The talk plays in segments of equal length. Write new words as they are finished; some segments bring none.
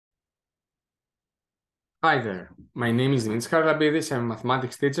Hi there, my name is Dimitris Karlabidis. I'm a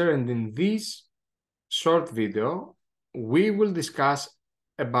mathematics teacher, and in this short video, we will discuss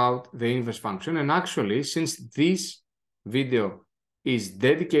about the inverse function. And actually, since this video is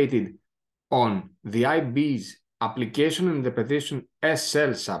dedicated on the IB's application and interpretation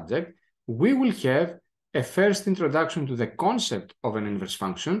SL subject, we will have a first introduction to the concept of an inverse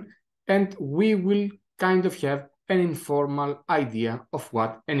function, and we will kind of have an informal idea of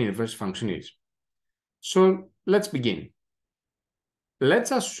what an inverse function is. So let's begin. Let's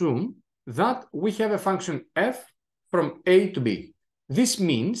assume that we have a function f from a to b. This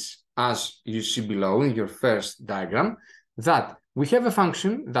means, as you see below in your first diagram, that we have a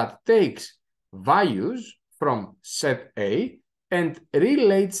function that takes values from set A and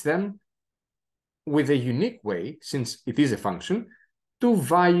relates them with a unique way, since it is a function, to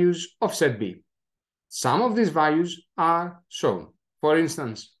values of set B. Some of these values are shown. For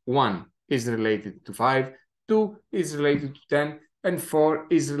instance, 1 is related to 5, 2 is related to 10, and 4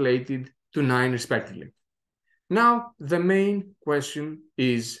 is related to 9 respectively. Now, the main question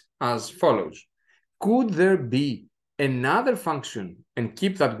is as follows. Could there be another function, and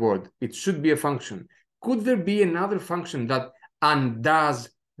keep that word, it should be a function, could there be another function that undoes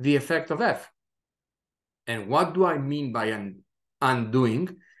the effect of f? And what do I mean by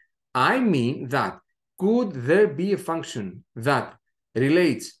undoing? I mean that could there be a function that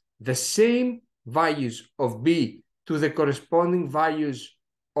relates the same values of b to the corresponding values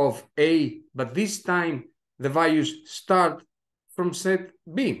of a, but this time the values start from set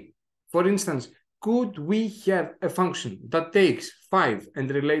b? For instance, could we have a function that takes 5 and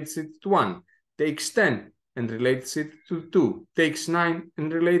relates it to 1, takes 10 and relates it to 2, takes 9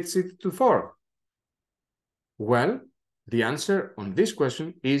 and relates it to 4? Well, the answer on this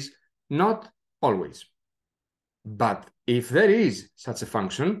question is not always. But if there is such a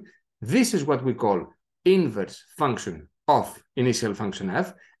function, this is what we call inverse function of initial function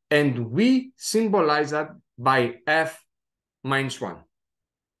f, and we symbolize that by f minus 1.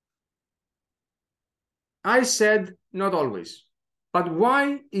 I said not always, but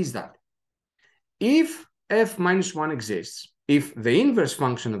why is that? If f minus 1 exists, if the inverse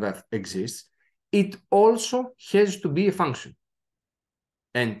function of f exists, it also has to be a function.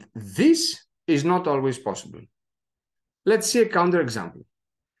 And this is not always possible. Let's see a counterexample.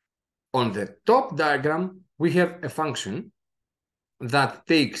 On the top diagram, we have a function that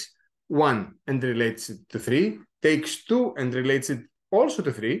takes 1 and relates it to 3, takes 2 and relates it also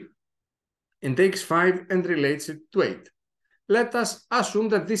to 3, and takes 5 and relates it to 8. Let us assume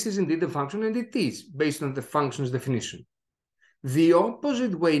that this is indeed a function, and it is, based on the function's definition. The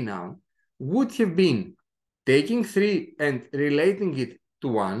opposite way now would have been taking 3 and relating it to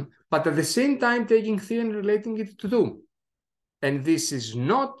 1, but at the same time taking 3 and relating it to 2. And this is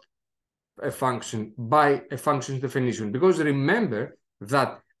not a function by a function's definition, because remember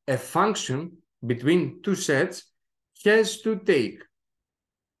that a function between two sets has to take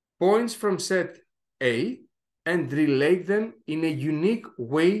points from set A and relate them in a unique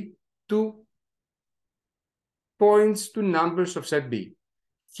way to points to numbers of set B.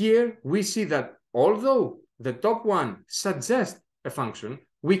 Here we see that although the top one suggests a function,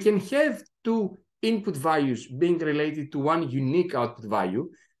 we can have two input values being related to one unique output value,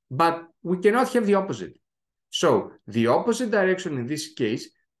 but we cannot have the opposite. So the opposite direction in this case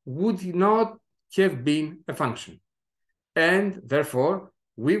would not have been a function. And therefore,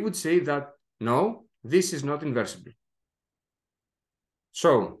 we would say that no, this is not inversible.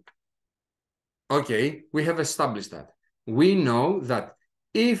 So, okay, we have established that. We know that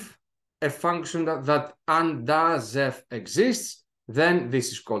if a function that undoes f exists, then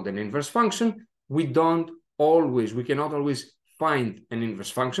this is called an inverse function. We cannot always find an inverse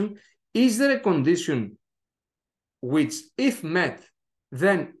function. Is there a condition which, if met,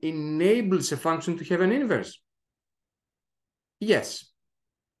 then enables a function to have an inverse? Yes.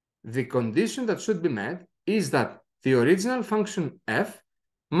 The condition that should be met is that the original function f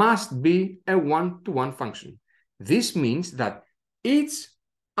must be a one-to-one function. This means that each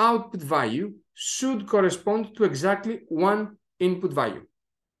output value should correspond to exactly one input value.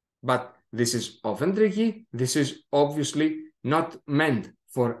 But this is often tricky. This is obviously not meant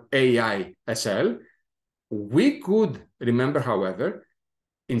for AI SL. We could remember, however,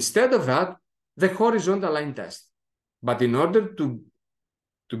 instead of that, the horizontal line test. But in order to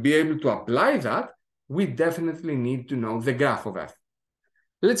be able to apply that, we definitely need to know the graph of f.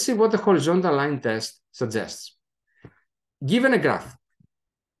 Let's see what the horizontal line test suggests. Given a graph,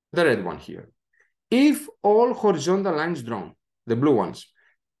 the red one here, if all horizontal lines drawn, the blue ones,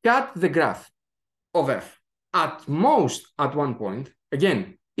 cut the graph of f at most at one point,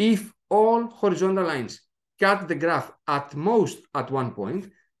 again, if all horizontal lines cut the graph at most at one point,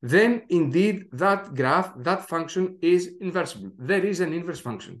 then indeed that graph, that function is inversible. There is an inverse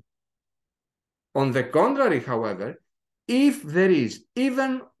function. On the contrary, however, if there is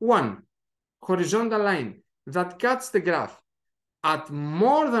even one horizontal line that cuts the graph at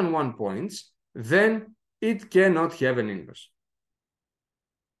more than 1 point, then it cannot have an inverse.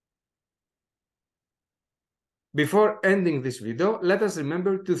 Before ending this video, let us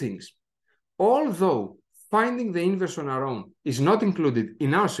remember two things. Although finding the inverse on our own is not included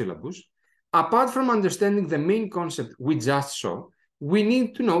in our syllabus, apart from understanding the main concept we just saw, we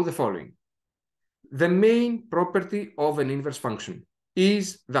need to know the following. The main property of an inverse function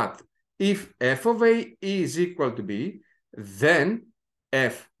is that if f of a is equal to b, then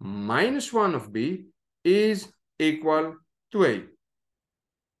f minus 1 of b is equal to a.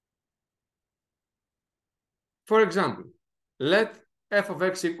 For example, let f of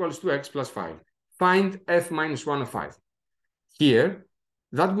x equals to x plus 5. Find f minus 1 of 5. Here,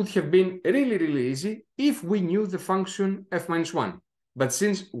 that would have been really, really easy if we knew the function f minus 1. But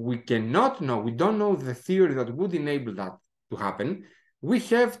since we cannot know, we don't know the theory that would enable that to happen, we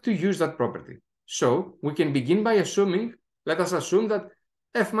have to use that property. So we can begin by assuming, let us assume that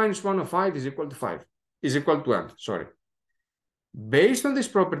f minus 1 of 5 is equal to 5, is equal to m, sorry. Based on this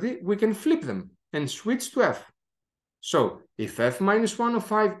property, we can flip them and switch to f. So if f minus 1 of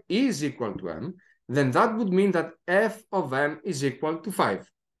 5 is equal to m, then that would mean that f of m is equal to 5,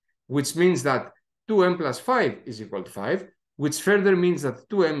 which means that 2m plus 5 is equal to 5, which further means that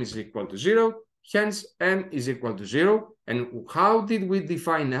 2m is equal to 0, hence m is equal to 0. And how did we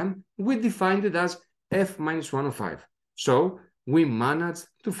define m? We defined it as f minus 1 of 5. So we managed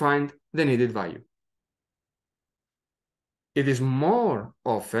to find the needed value. It is more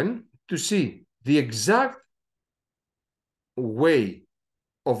often to see the exact way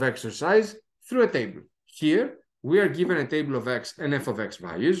of exercise through a table. Here, we are given a table of x and f of x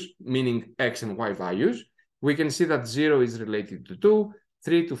values, meaning x and y values. We can see that 0 is related to 2,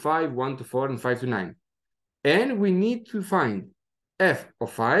 3 to 5, 1 to 4, and 5 to 9. And we need to find f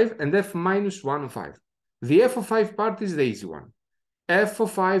of 5 and f minus 1 of 5. The f of 5 part is the easy one. F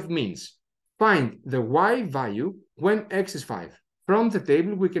of 5 means find the y value when x is 5. From the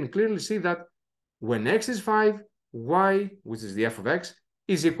table, we can clearly see that when x is 5, y, which is the f of x,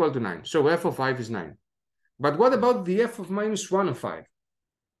 is equal to 9. So f of 5 is 9. But what about the f of minus 1 of 5?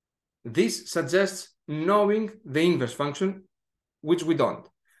 This suggests knowing the inverse function, which we don't.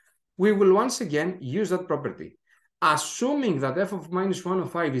 We will once again use that property. Assuming that f of minus 1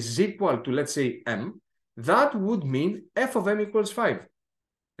 of 5 is equal to, let's say, m, that would mean f of m equals 5.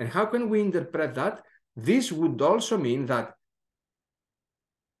 And how can we interpret that? This would also mean that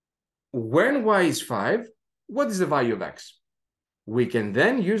when y is 5, what is the value of x? We can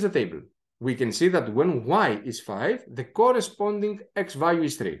then use the table. We can see that when y is 5, the corresponding x value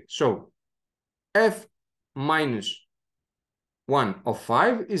is 3. So f minus 1 of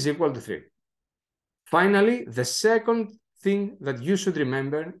 5 is equal to 3. Finally, the second thing that you should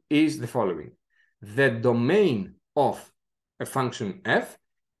remember is the following. The domain of a function f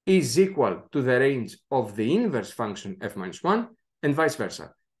is equal to the range of the inverse function f minus 1 and vice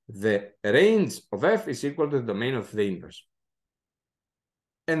versa. The range of f is equal to the domain of the inverse.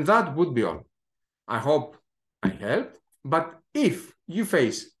 And that would be all. I hope I helped, but if you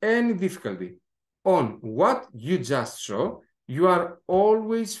face any difficulty on what you just saw, you are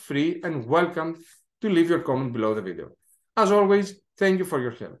always free and welcome to leave your comment below the video. As always, thank you for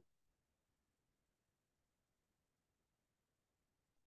your help.